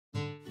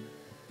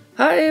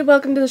Hi,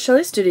 welcome to the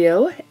Shelley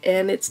Studio,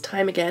 and it's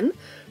time again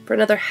for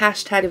another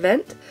hashtag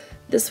event.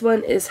 This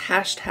one is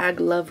hashtag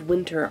Love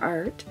Winter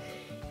Art,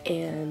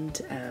 and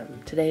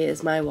today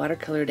is my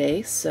watercolor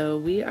day, so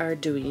we are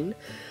doing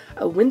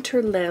a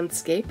winter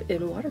landscape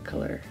in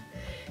watercolor.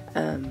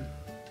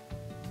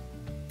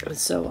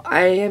 So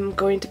I am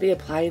going to be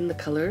applying the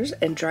colors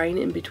and drying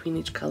in between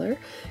each color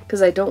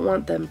because I don't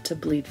want them to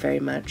bleed very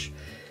much.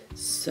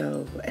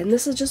 So, and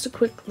this is just a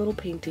quick little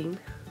painting.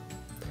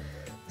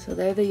 So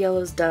there the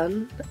yellow's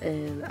done,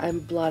 and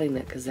I'm blotting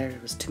it because there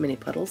was too many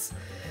puddles.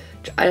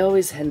 I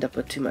always end up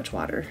with too much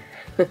water.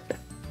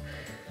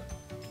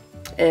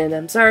 And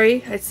I'm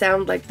sorry I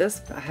sound like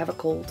this, I have a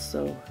cold,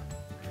 so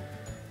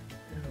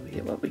we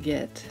get what we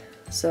get.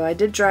 So I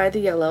did dry the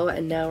yellow,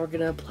 and now we're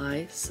going to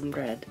apply some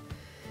red.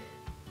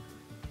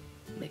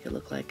 Make it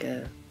look like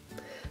a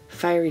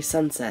fiery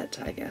sunset,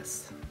 I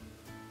guess.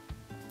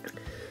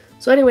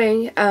 So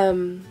anyway,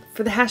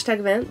 for the hashtag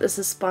event, this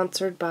is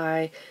sponsored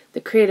by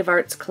the Creative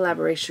Arts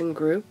Collaboration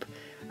Group,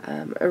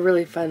 a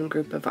really fun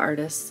group of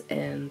artists,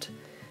 and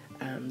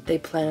they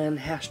plan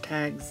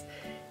hashtags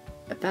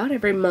about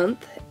every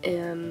month,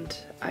 and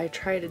I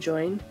try to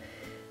join.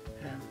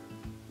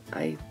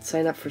 I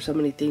sign up for so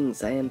many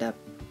things, I end up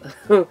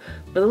with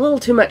a little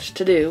too much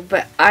to do,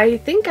 but I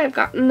think I've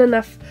gotten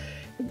enough.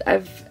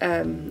 I've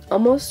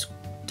almost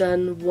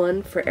done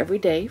one for every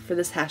day for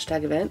this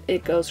hashtag event.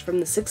 It goes from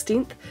the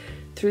 16th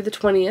through the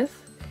 20th,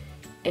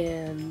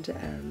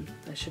 and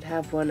I should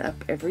have one up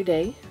every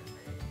day.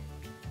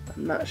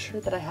 I'm not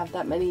sure that I have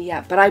that many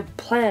yet, but I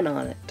plan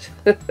on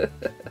it.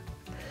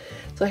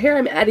 So here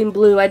I'm adding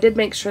blue. I did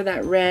make sure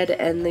that red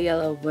and the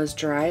yellow was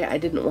dry. I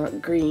didn't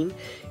want green.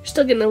 You're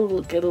still getting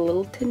get a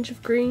little tinge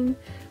of green,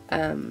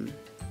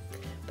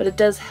 but it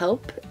does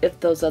help if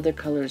those other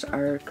colors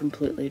are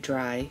completely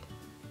dry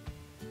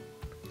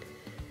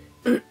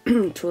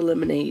to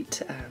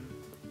eliminate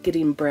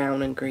getting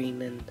brown and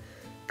green and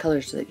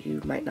colors that you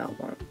might not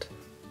want.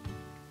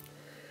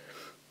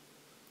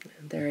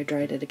 And there, I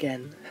dried it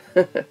again.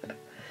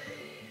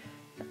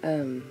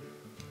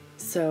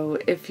 So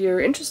if you're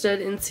interested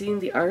in seeing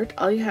the art,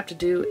 all you have to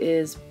do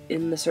is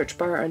in the search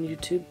bar on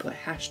YouTube put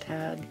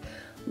hashtag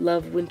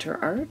Love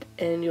Winter Art,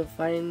 and you'll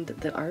find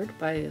the art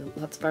by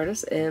lots of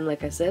artists. And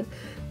like I said,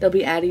 they'll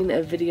be adding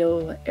a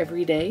video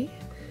every day,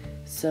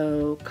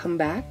 so come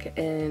back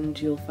and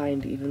you'll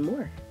find even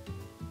more.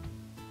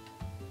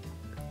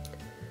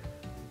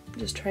 I'm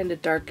just trying to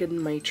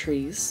darken my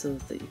trees so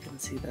that you can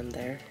see them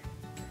there.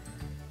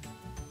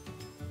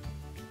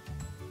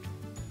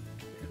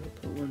 And I'll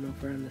put one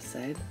over on the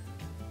side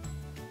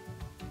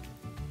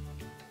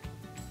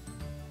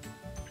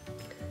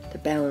to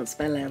balance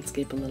my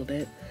landscape a little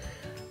bit.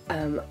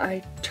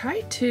 I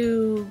try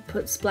to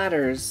put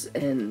splatters,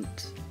 and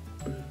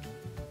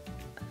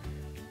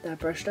that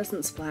brush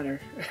doesn't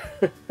splatter.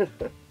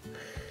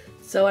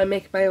 So I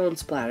make my own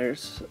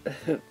splatters.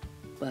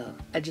 Well,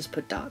 I just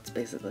put dots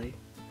basically.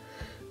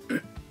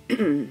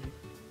 I'm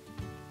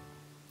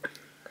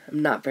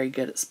not very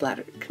good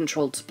at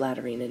controlled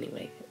splattering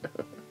anyway.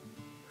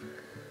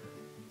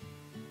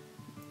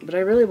 But I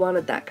really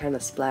wanted that kind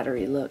of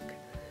splattery look,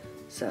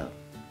 so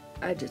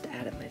I just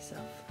added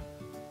myself.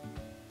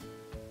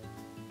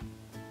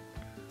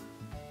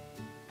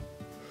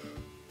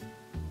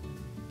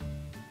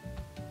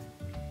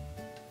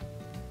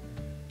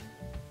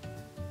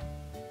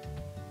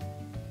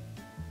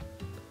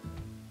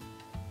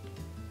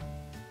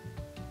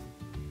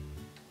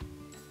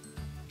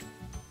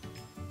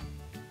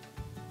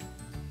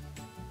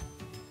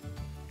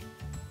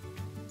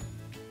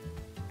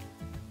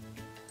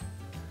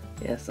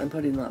 Yes, I'm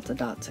putting lots of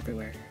dots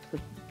everywhere.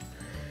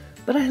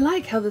 But I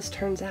like how this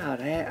turns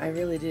out, I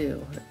really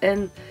do.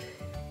 And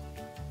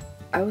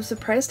I was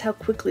surprised how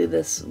quickly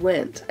this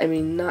went. I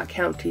mean, not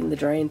counting the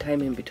drying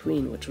time in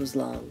between, which was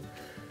long.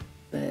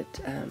 But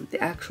the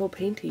actual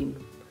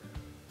painting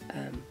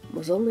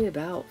was only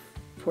about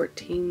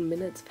 14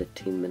 minutes,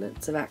 15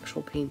 minutes of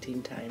actual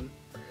painting time.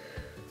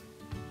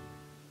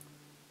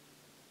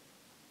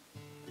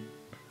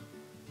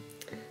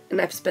 And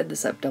I've sped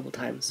this up double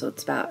time, so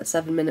it's about a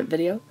 7-minute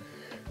video.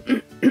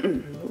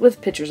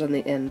 With pictures on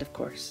the end, of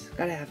course.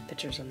 Gotta have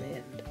pictures on the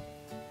end.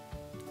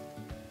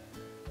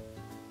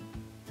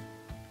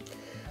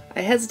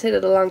 I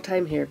hesitated a long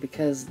time here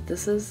because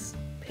this is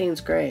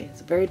Payne's Gray.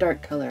 It's a very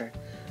dark color.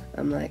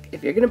 I'm like,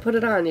 if you're gonna put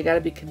it on, you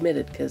gotta be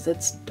committed because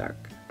it's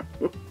dark.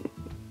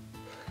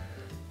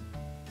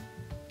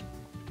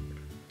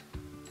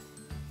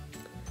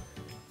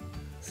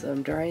 So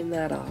I'm drying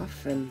that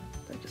off, and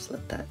I just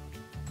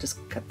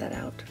cut that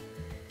out.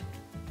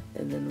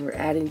 And then we're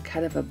adding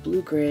kind of a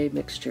blue-gray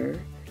mixture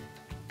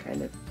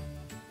kind of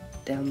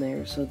down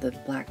there so the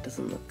black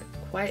doesn't look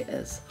quite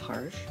as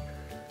harsh.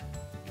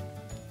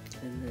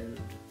 And then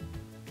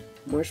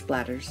more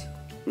splatters.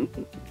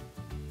 And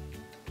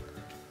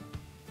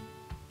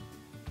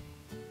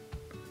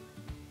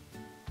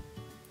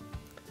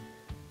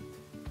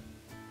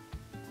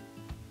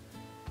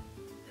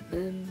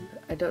then,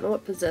 I don't know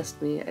what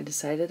possessed me, I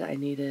decided I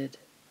needed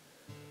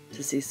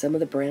to see some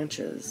of the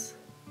branches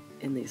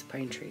in these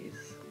pine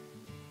trees.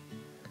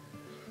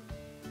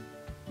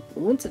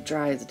 Once it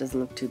dries, it doesn't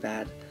look too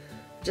bad.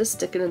 Just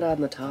sticking it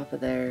on the top of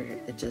there,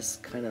 it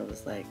just kind of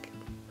was like,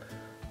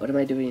 what am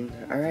I doing?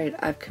 Alright,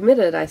 I've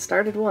committed. I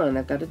started one.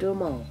 I've got to do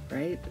them all,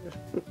 right?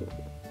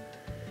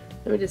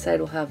 Let me decide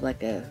we'll have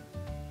like a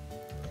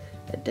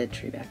dead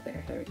tree back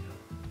there. There we go.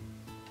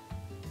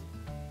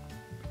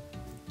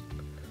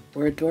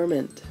 Or a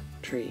dormant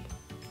tree,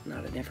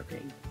 not an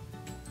evergreen.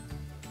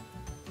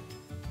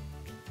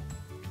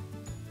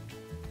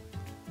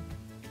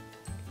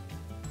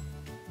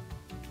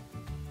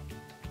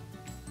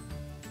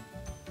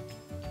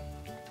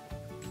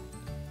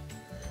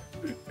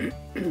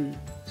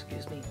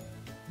 Excuse me.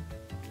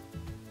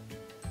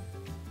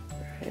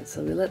 Alright,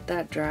 so we let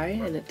that dry,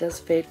 and it does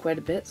fade quite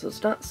a bit, so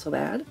it's not so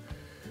bad.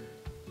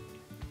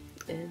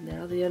 And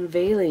now the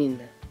unveiling.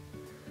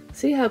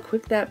 See how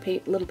quick that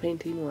little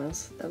painting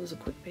was? That was a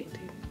quick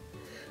painting.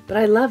 But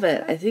I love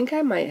it. I think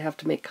I might have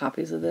to make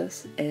copies of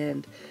this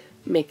and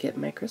make it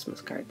my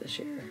Christmas card this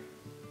year.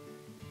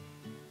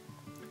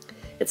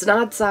 It's an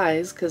odd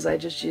size because I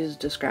just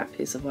used a scrap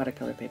piece of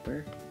watercolor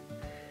paper.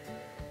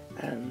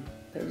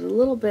 There was a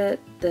little bit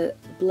that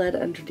bled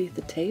underneath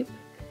the tape,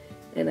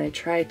 and I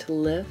tried to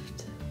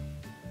lift,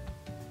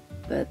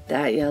 but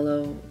that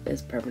yellow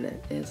is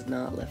permanent. It is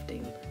not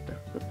lifting.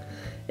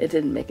 It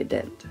didn't make a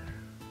dent.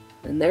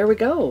 And there we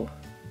go.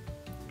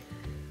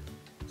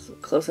 So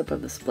close-up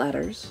of the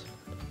splatters.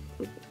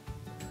 Well,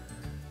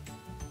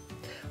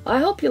 I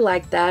hope you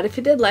liked that. If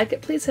you did like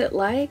it, please hit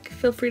like.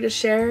 Feel free to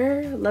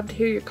share. I'd love to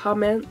hear your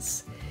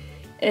comments.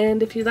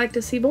 And if you'd like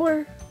to see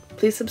more,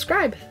 please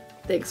subscribe.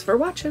 Thanks for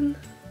watching.